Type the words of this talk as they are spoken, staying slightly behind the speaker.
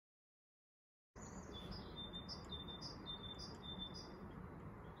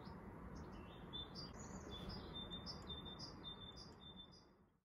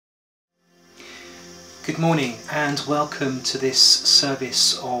Good morning and welcome to this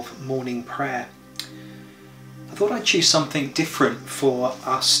service of morning prayer. I thought I'd choose something different for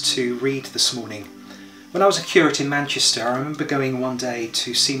us to read this morning. When I was a curate in Manchester, I remember going one day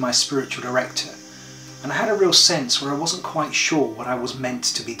to see my spiritual director, and I had a real sense where I wasn't quite sure what I was meant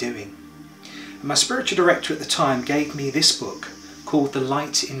to be doing. And my spiritual director at the time gave me this book called The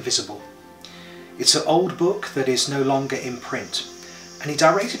Light Invisible. It's an old book that is no longer in print. And he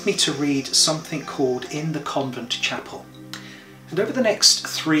directed me to read something called In the Convent Chapel. And over the next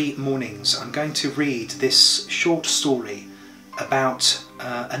 3 mornings I'm going to read this short story about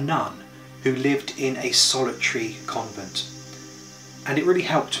a nun who lived in a solitary convent. And it really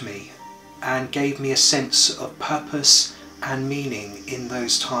helped me and gave me a sense of purpose and meaning in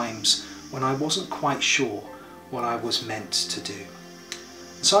those times when I wasn't quite sure what I was meant to do.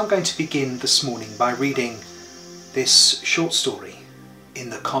 So I'm going to begin this morning by reading this short story, In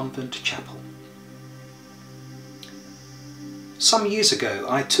the Convent Chapel. Some years ago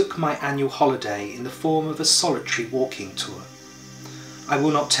I took my annual holiday in the form of a solitary walking tour. I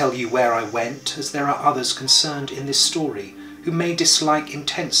will not tell you where I went, as there are others concerned in this story who may dislike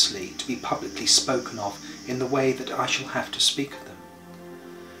intensely to be publicly spoken of in the way that I shall have to speak of them.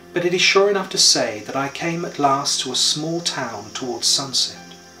 But it is sure enough to say that I came at last to a small town towards sunset.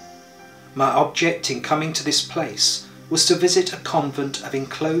 My object in coming to this place was to visit a convent of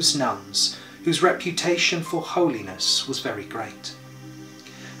enclosed nuns whose reputation for holiness was very great.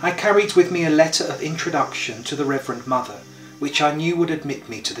 I carried with me a letter of introduction to the Reverend Mother, which I knew would admit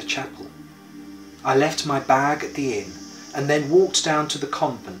me to the chapel. I left my bag at the inn and then walked down to the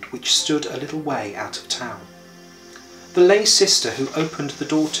convent, which stood a little way out of town. The lay sister who opened the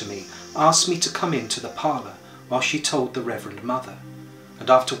door to me asked me to come into the parlour while she told the Reverend Mother, and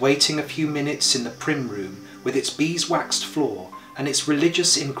after waiting a few minutes in the prim room with its beeswaxed floor and its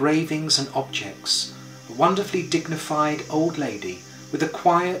religious engravings and objects, a wonderfully dignified old lady with a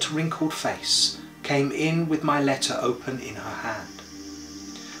quiet, wrinkled face came in with my letter open in her hand.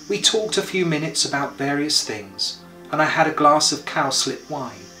 We talked a few minutes about various things, and I had a glass of cowslip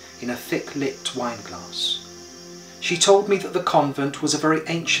wine in a thick-lipped wine-glass. She told me that the convent was a very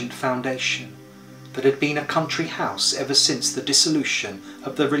ancient foundation, that had been a country house ever since the dissolution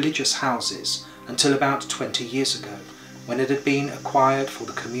of the religious houses until about 20 years ago, when it had been acquired for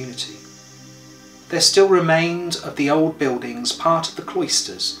the community. There still remained of the old buildings part of the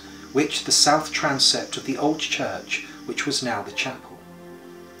cloisters, which the south transept of the old church, which was now the chapel.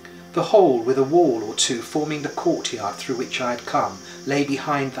 The whole, with a wall or two forming the courtyard through which I had come, lay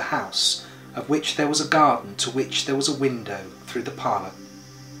behind the house, of which there was a garden to which there was a window through the parlour.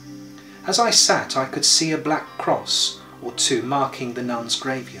 As I sat, I could see a black cross or two marking the nuns'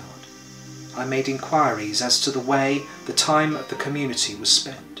 graveyard. I made inquiries as to the way the time of the community was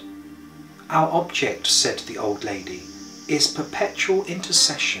spent. Our object, said the old lady, is perpetual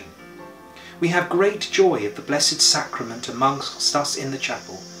intercession. We have great joy of the Blessed Sacrament amongst us in the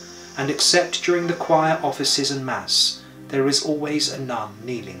chapel, and except during the choir offices and Mass, there is always a nun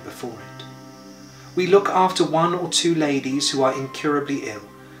kneeling before it. We look after 1 or 2 ladies who are incurably ill,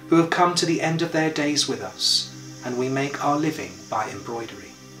 who have come to the end of their days with us, and we make our living by embroidery.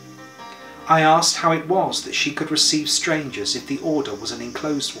 I asked how it was that she could receive strangers if the order was an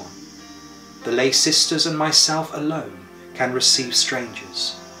enclosed one. The lay sisters and myself alone can receive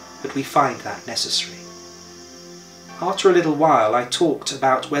strangers, but we find that necessary. After a little while I talked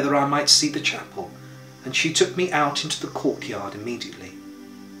about whether I might see the chapel, and she took me out into the courtyard immediately.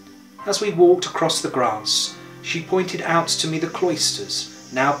 As we walked across the grass, she pointed out to me the cloisters,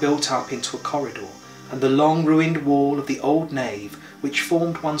 now built up into a corridor, and the long ruined wall of the old nave which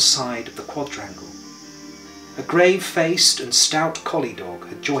formed one side of the quadrangle. A grave-faced and stout collie dog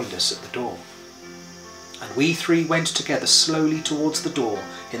had joined us at the door, and we 3 went together slowly towards the door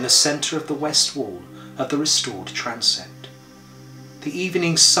in the centre of the west wall of the restored transept. The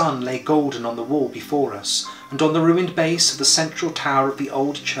evening sun lay golden on the wall before us, and on the ruined base of the central tower of the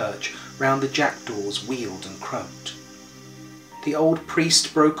old church round the jackdaws wheeled and croaked. The old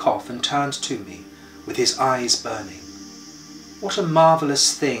priest broke off and turned to me, with his eyes burning. What a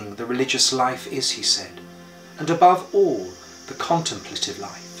marvellous thing the religious life is, he said, and above all, the contemplative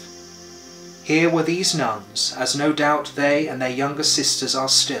life. Here were these nuns, as no doubt they and their younger sisters are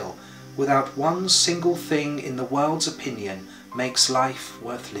still, without one single thing in the world's opinion makes life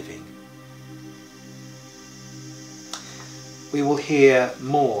worth living. We will hear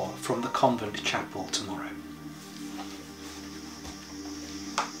more from the convent chapel tomorrow.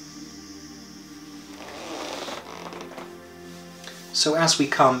 So as we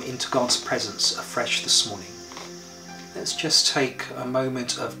come into God's presence afresh this morning, let's just take a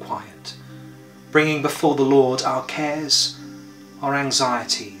moment of quiet bringing before the Lord our cares, our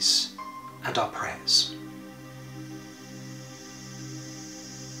anxieties, and our prayers.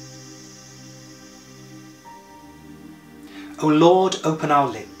 O Lord, open our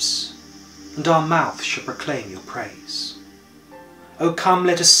lips, and our mouth shall proclaim your praise. O come,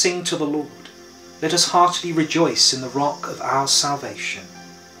 let us sing to the Lord. Let us heartily rejoice in the rock of our salvation.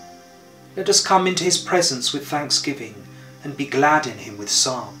 Let us come into his presence with thanksgiving, and be glad in him with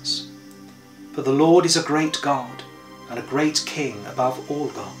psalms. For the Lord is a great God, and a great King above all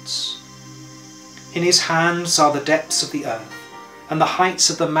gods. In his hands are the depths of the earth, and the heights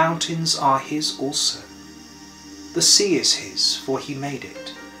of the mountains are his also. The sea is his, for he made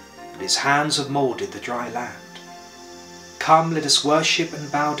it, and his hands have moulded the dry land. Come, let us worship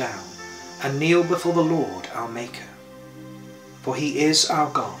and bow down, and kneel before the Lord our Maker. For he is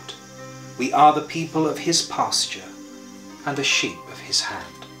our God. We are the people of his pasture, and the sheep of his hand.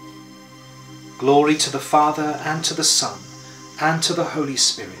 Glory to the Father, and to the Son, and to the Holy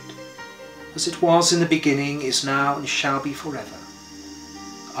Spirit, as it was in the beginning, is now, and shall be forever.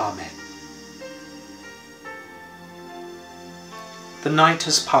 Amen. The night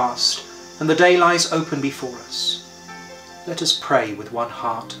has passed, and the day lies open before us. Let us pray with one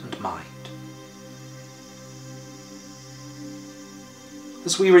heart and mind.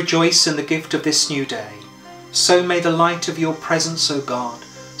 As we rejoice in the gift of this new day, so may the light of your presence, O God,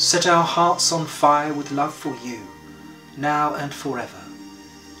 set our hearts on fire with love for you, now and forever.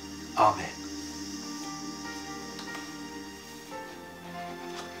 Amen.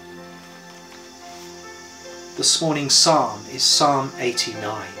 This morning's psalm is Psalm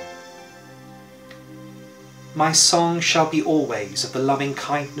 89. My song shall be always of the loving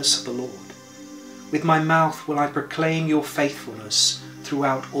kindness of the Lord. With my mouth will I proclaim your faithfulness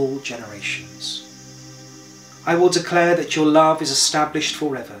throughout all generations. I will declare that your love is established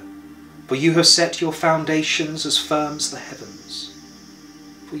forever, for you have set your foundations as firm as the heavens.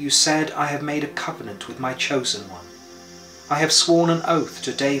 For you said, I have made a covenant with my chosen one. I have sworn an oath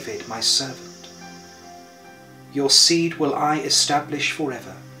to David my servant. Your seed will I establish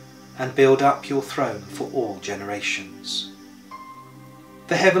forever, and build up your throne for all generations.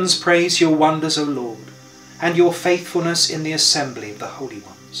 The heavens praise your wonders, O Lord, and your faithfulness in the assembly of the holy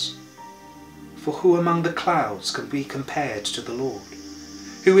ones. For who among the clouds can be compared to the Lord?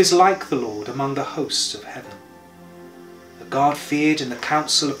 Who is like the Lord among the hosts of heaven? A God feared in the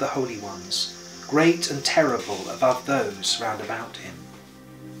council of the holy ones, great and terrible above those round about him.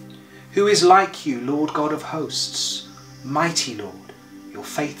 Who is like you, Lord God of hosts? Mighty Lord, your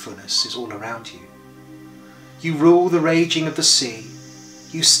faithfulness is all around you. You rule the raging of the sea.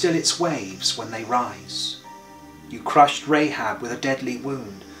 You still its waves when they rise. You crushed Rahab with a deadly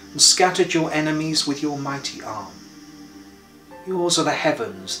wound, and scattered your enemies with your mighty arm. Yours are the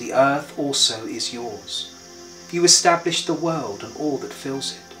heavens, the earth also is yours. You established the world and all that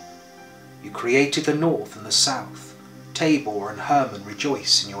fills it. You created the north and the south. Tabor and Hermon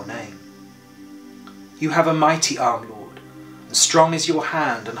rejoice in your name. You have a mighty arm, Lord, and strong is your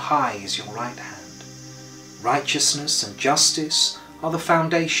hand, and high is your right hand. Righteousness and justice are the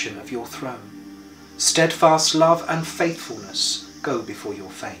foundation of your throne. Steadfast love and faithfulness go before your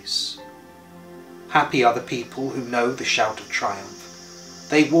face. Happy are the people who know the shout of triumph.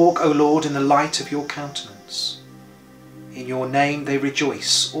 They walk, O Lord, in the light of your countenance. In your name they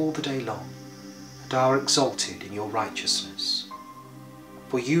rejoice all the day long, and are exalted in your righteousness.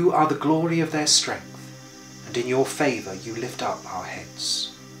 For you are the glory of their strength, and in your favour you lift up our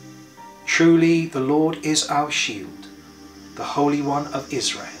heads. Truly the Lord is our shield, the Holy One of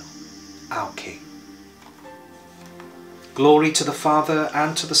Israel, our King. Glory to the Father,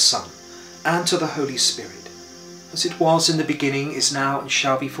 and to the Son, and to the Holy Spirit, as it was in the beginning, is now, and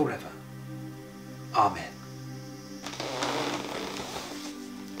shall be forever. Amen.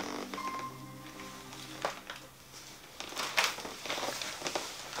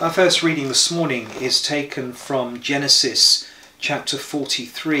 Our first reading this morning is taken from Genesis chapter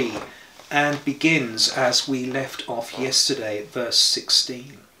 43 and begins as we left off yesterday at verse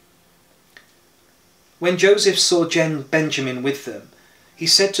 16. When Joseph saw Benjamin with them, he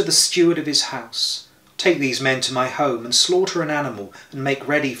said to the steward of his house, "Take these men to my home and slaughter an animal and make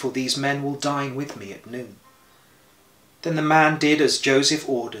ready, for these men will dine with me at noon." Then the man did as Joseph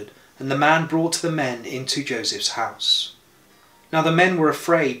ordered, and the man brought the men into Joseph's house. Now the men were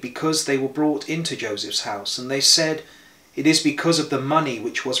afraid because they were brought into Joseph's house, and they said, "It is because of the money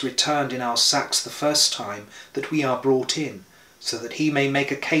which was returned in our sacks the first time that we are brought in, so that he may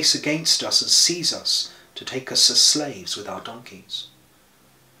make a case against us and seize us to take us as slaves with our donkeys."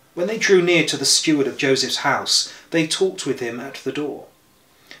 When they drew near to the steward of Joseph's house, they talked with him at the door.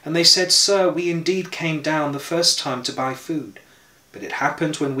 And they said, Sir, we indeed came down the first time to buy food. But it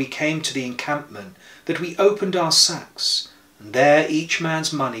happened when we came to the encampment that we opened our sacks, and there each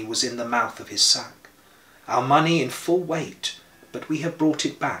man's money was in the mouth of his sack, our money in full weight, but we have brought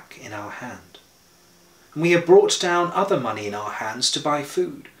it back in our hand. And we have brought down other money in our hands to buy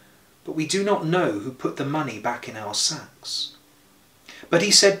food, but we do not know who put the money back in our sacks. But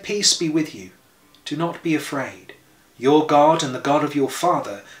he said, Peace be with you. Do not be afraid. Your God and the God of your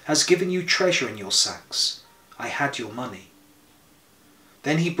father has given you treasure in your sacks. I had your money.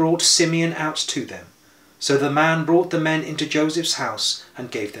 Then he brought Simeon out to them. So the man brought the men into Joseph's house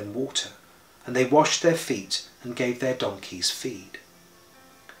and gave them water, and they washed their feet and gave their donkeys feed.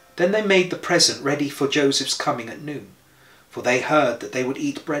 Then they made the present ready for Joseph's coming at noon, for they heard that they would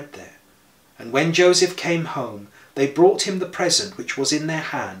eat bread there. And when Joseph came home, they brought him the present which was in their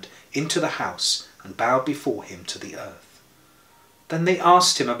hand into the house, and bowed before him to the earth. Then they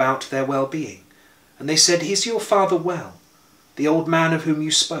asked him about their well-being, and they said, Is your father well? The old man of whom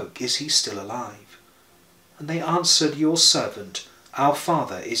you spoke, is he still alive? And they answered, Your servant, our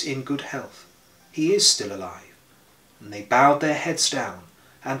father, is in good health. He is still alive. And they bowed their heads down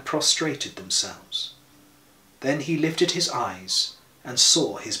and prostrated themselves. Then he lifted his eyes and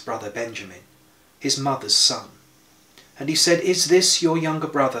saw his brother Benjamin, his mother's son. And he said, Is this your younger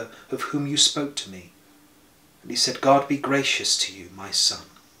brother of whom you spoke to me? And he said, God be gracious to you, my son.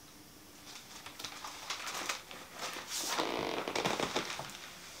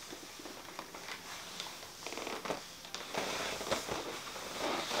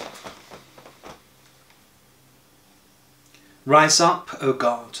 Rise up, O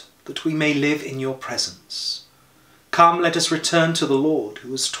God, that we may live in your presence. Come, let us return to the Lord,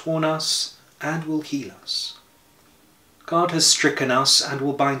 who has torn us and will heal us. God has stricken us and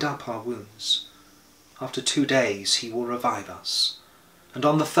will bind up our wounds. After 2 days he will revive us, and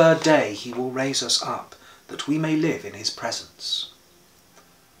on the 3rd day he will raise us up, that we may live in his presence.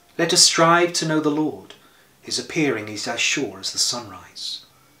 Let us strive to know the Lord. His appearing is as sure as the sunrise.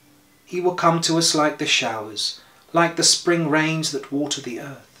 He will come to us like the showers, like the spring rains that water the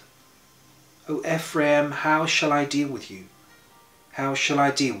earth. O Ephraim, how shall I deal with you? How shall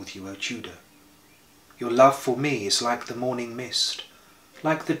I deal with you, O Judah? Your love for me is like the morning mist,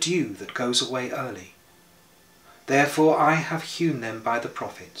 like the dew that goes away early. Therefore I have hewn them by the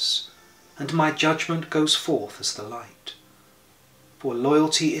prophets, and my judgment goes forth as the light. For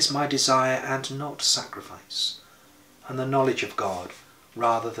loyalty is my desire and not sacrifice, and the knowledge of God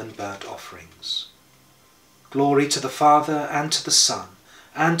rather than burnt offerings. Glory to the Father, and to the Son,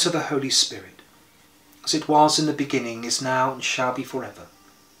 and to the Holy Spirit, as it was in the beginning, is now, and shall be forever.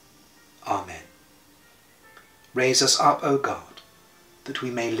 Amen. Raise us up, O God, that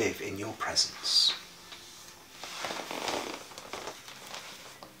we may live in your presence.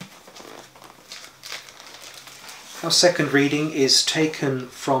 Our second reading is taken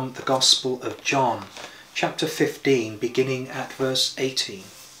from the Gospel of John, chapter 15, beginning at verse 18.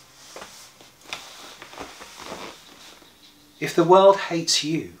 If the world hates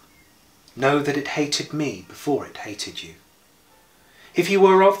you, know that it hated me before it hated you. If you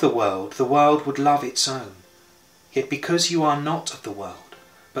were of the world would love its own. Yet because you are not of the world,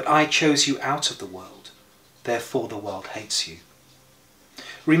 but I chose you out of the world, therefore the world hates you.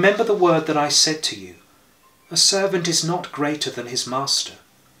 Remember the word that I said to you, a servant is not greater than his master.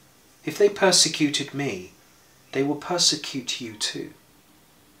 If they persecuted me, they will persecute you too.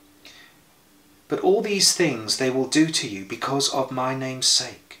 But all these things they will do to you because of my name's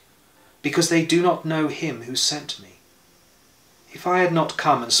sake, because they do not know him who sent me. If I had not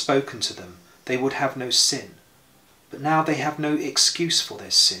come and spoken to them, they would have no sin, but now they have no excuse for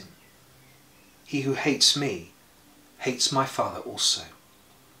their sin. He who hates me hates my Father also.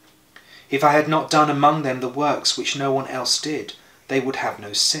 If I had not done among them the works which no one else did, they would have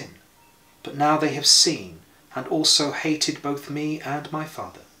no sin, but now they have seen and also hated both me and my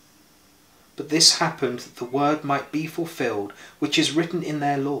Father. But this happened that the word might be fulfilled, which is written in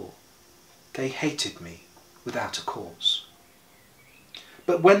their law. They hated me without a cause.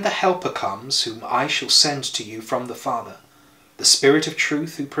 But when the Helper comes, whom I shall send to you from the Father, the Spirit of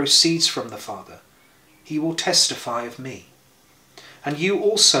truth who proceeds from the Father, he will testify of me. And you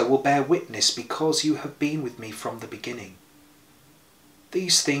also will bear witness because you have been with me from the beginning.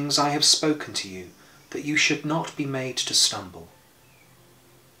 These things I have spoken to you, that you should not be made to stumble.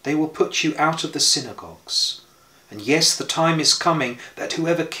 They will put you out of the synagogues. And yes, the time is coming that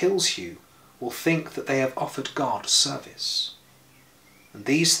whoever kills you will think that they have offered God service. And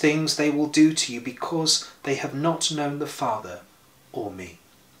these things they will do to you because they have not known the Father or me.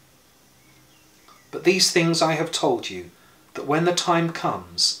 But these things I have told you, that when the time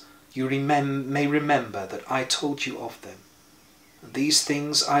comes, you may remember that I told you of them. And these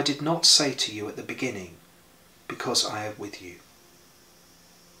things I did not say to you at the beginning, because I am with you.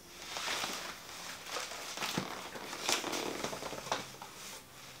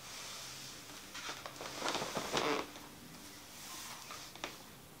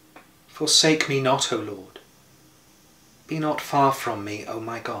 Forsake me not, O Lord. Be not far from me, O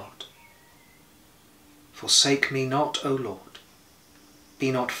my God. Forsake me not, O Lord.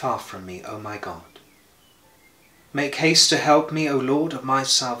 Be not far from me, O my God. Make haste to help me, O Lord of my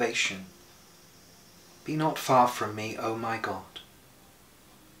salvation. Be not far from me, O my God.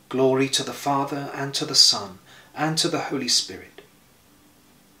 Glory to the Father, and to the Son, and to the Holy Spirit.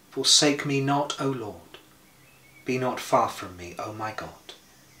 Forsake me not, O Lord. Be not far from me, O my God.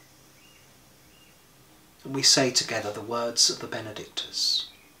 And we say together the words of the Benedictus.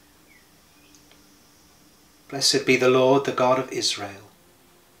 Blessed be the Lord, the God of Israel,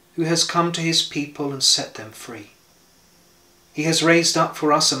 who has come to his people and set them free. He has raised up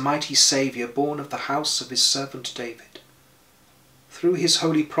for us a mighty Saviour, born of the house of his servant David. Through his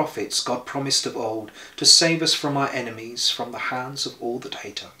holy prophets God promised of old to save us from our enemies, from the hands of all that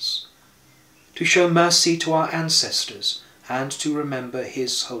hate us, to show mercy to our ancestors, and to remember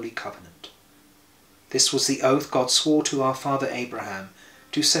his holy covenant. This was the oath God swore to our father Abraham,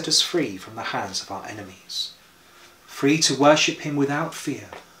 to set us free from the hands of our enemies, free to worship him without fear,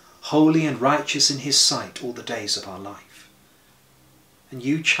 holy and righteous in his sight all the days of our life. And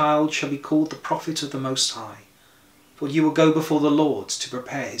you, child, shall be called the prophet of the Most High, for you will go before the Lord to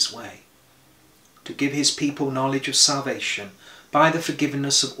prepare his way, to give his people knowledge of salvation by the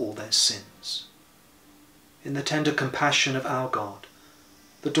forgiveness of all their sins. In the tender compassion of our God,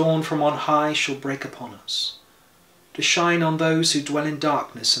 the dawn from on high shall break upon us, to shine on those who dwell in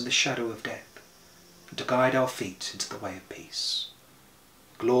darkness and the shadow of death, and to guide our feet into the way of peace.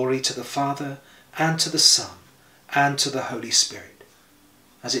 Glory to the Father, and to the Son, and to the Holy Spirit,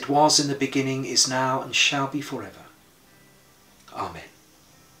 as it was in the beginning, is now, and shall be forever. Amen.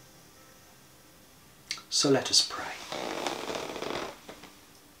 So let us pray.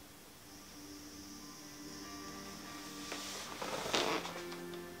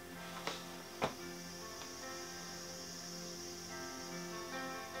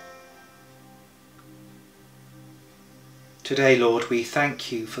 Today, Lord, we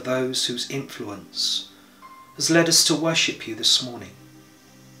thank you for those whose influence has led us to worship you this morning.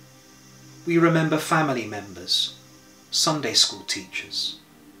 We remember family members, Sunday school teachers,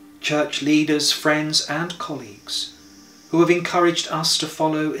 church leaders, friends and colleagues who have encouraged us to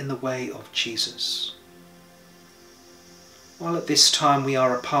follow in the way of Jesus. While at this time we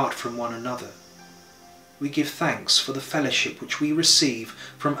are apart from one another, we give thanks for the fellowship which we receive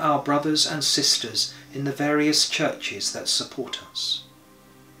from our brothers and sisters in the various churches that support us.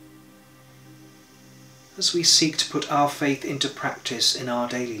 As we seek to put our faith into practice in our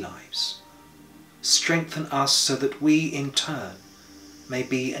daily lives, strengthen us so that we in turn may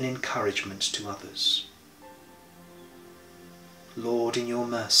be an encouragement to others. Lord, in your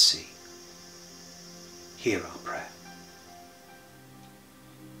mercy, hear our prayer.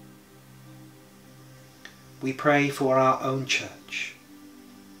 We pray for our own church.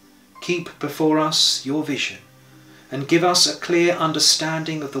 Keep before us your vision, and give us a clear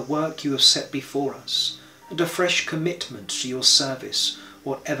understanding of the work you have set before us, and a fresh commitment to your service,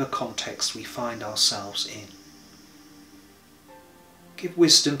 whatever context we find ourselves in. Give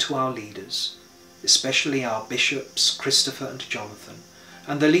wisdom to our leaders, especially our bishops, Christopher and Jonathan,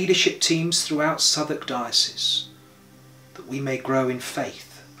 and the leadership teams throughout Southwark Diocese, that we may grow in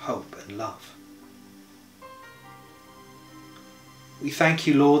faith, hope and love. We thank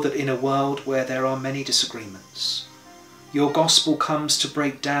you, Lord, that in a world where there are many disagreements, your gospel comes to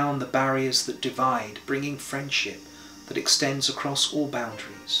break down the barriers that divide, bringing friendship that extends across all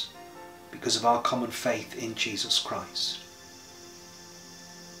boundaries because of our common faith in Jesus Christ.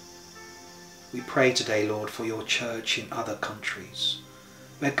 We pray today, Lord, for your church in other countries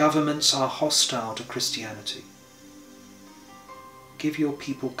where governments are hostile to Christianity. Give your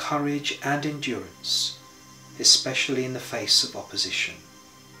people courage and endurance, especially in the face of opposition.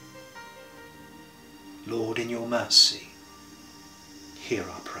 Lord, in your mercy, hear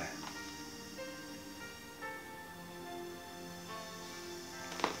our prayer.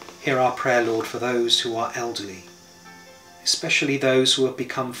 Hear our prayer, Lord, for those who are elderly, especially those who have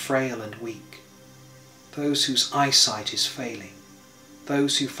become frail and weak, those whose eyesight is failing,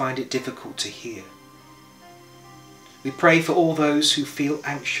 those who find it difficult to hear. We pray for all those who feel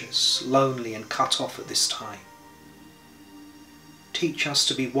anxious, lonely and cut off at this time. Teach us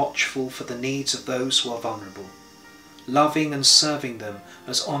to be watchful for the needs of those who are vulnerable, loving and serving them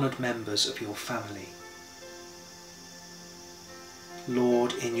as honoured members of your family.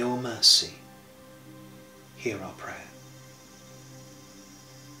 Lord, in your mercy, hear our prayer.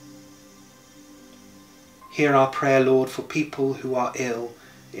 Hear our prayer, Lord, for people who are ill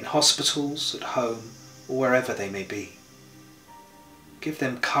in hospitals, at home, or wherever they may be. Give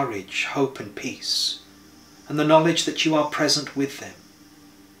them courage, hope and peace, and the knowledge that you are present with them.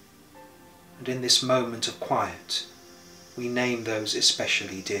 And in this moment of quiet, we name those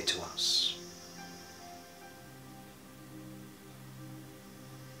especially dear to us.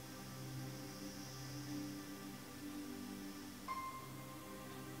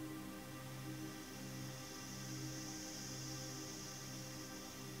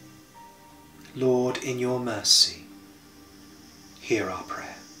 Lord, in your mercy, hear our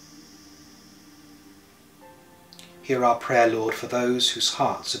prayer. Hear our prayer, Lord, for those whose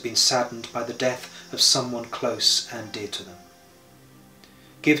hearts have been saddened by the death of someone close and dear to them.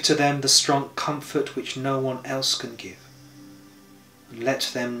 Give to them the strong comfort which no one else can give, and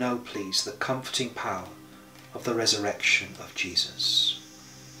let them know, please, the comforting power of the resurrection of Jesus.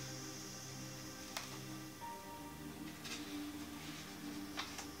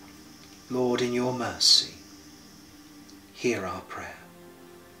 Lord, in your mercy, hear our prayer.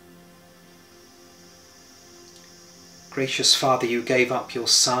 Gracious Father, you gave up your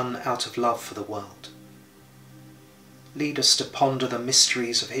Son out of love for the world. Lead us to ponder the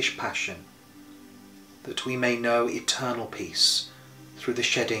mysteries of his passion, that we may know eternal peace through the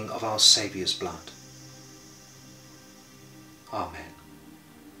shedding of our Saviour's blood. Amen.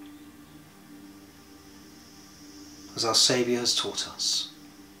 As our Saviour has taught us,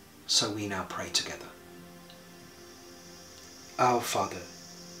 so we now pray together. Our Father,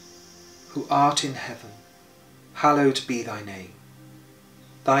 who art in heaven, hallowed be thy name.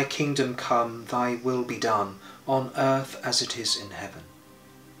 Thy kingdom come, thy will be done, on earth as it is in heaven.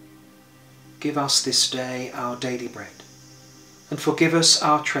 Give us this day our daily bread, and forgive us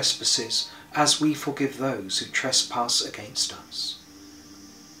our trespasses, as we forgive those who trespass against us.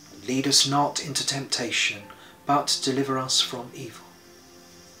 Lead us not into temptation, but deliver us from evil.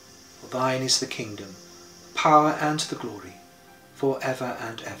 For thine is the kingdom, the power and the glory, for ever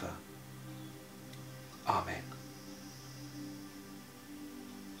and ever. Amen.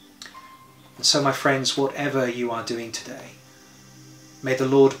 And so, my friends, whatever you are doing today, may the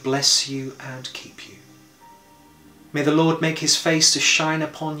Lord bless you and keep you. May the Lord make his face to shine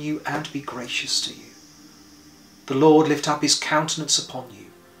upon you and be gracious to you. The Lord lift up his countenance upon you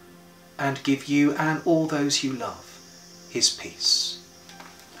and give you and all those you love his peace.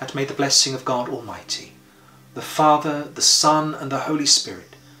 And may the blessing of God Almighty, the Father, the Son, and the Holy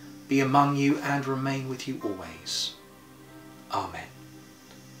Spirit be among you and remain with you always. Amen.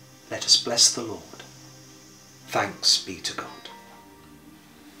 Let us bless the Lord. Thanks be to God.